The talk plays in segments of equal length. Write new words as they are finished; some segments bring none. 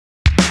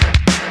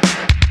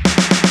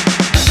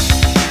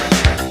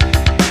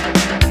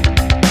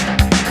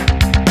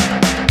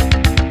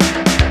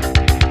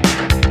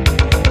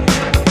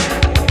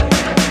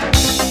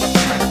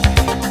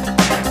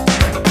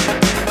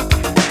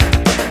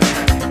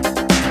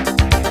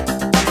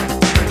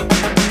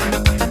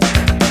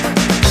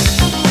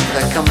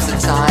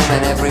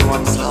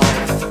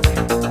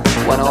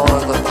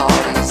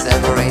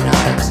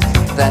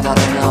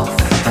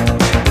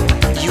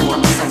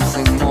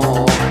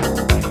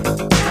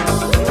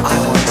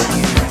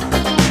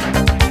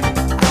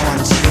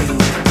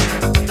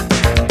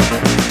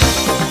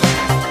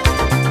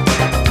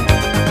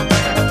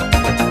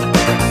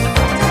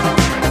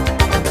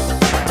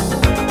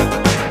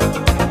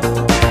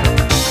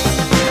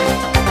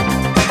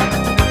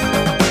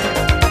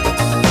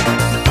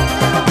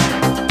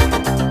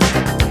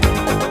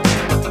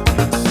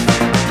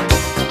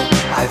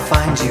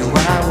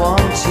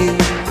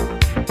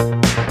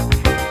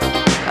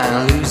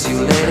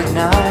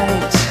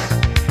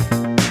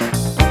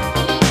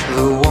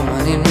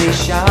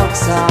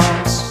shouts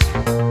out.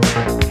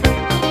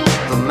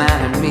 The man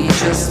in me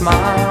just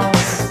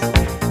smiles.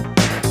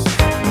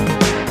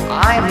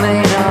 I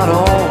may not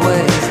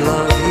always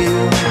love you,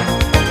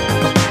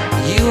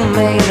 you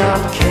may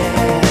not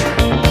care,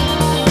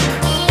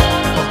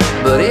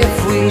 but if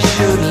we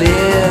should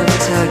live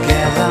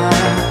together,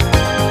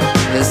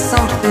 there's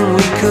something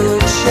we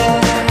could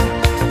share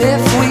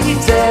if we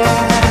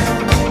dare.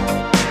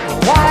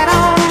 Why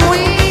don't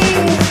we,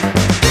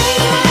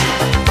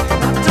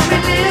 do we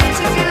live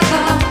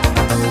together?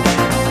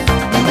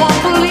 You won't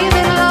believe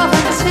in love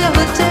until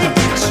the day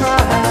you try.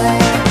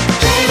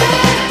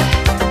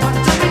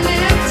 Do we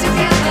live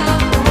together?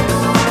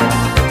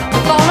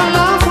 With all the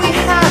love we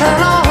had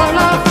and all the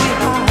love we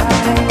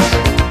hide,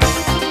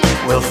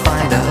 we'll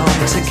find a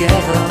home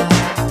together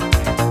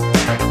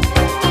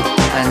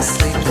and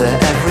sleep there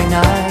every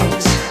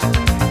night.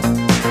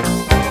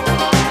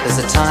 There's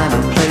a time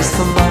and place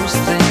for most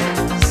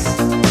things.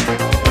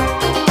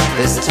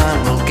 This time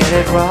we'll get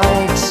it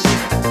right.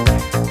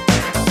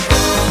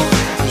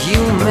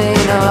 You may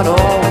not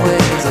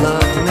always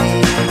love me,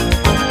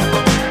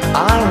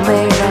 I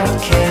may not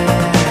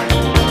care,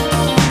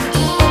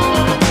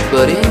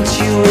 but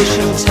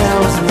intuition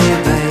tells me,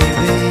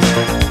 baby,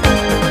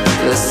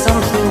 there's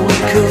something we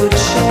could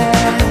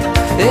share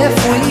if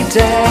we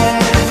dare.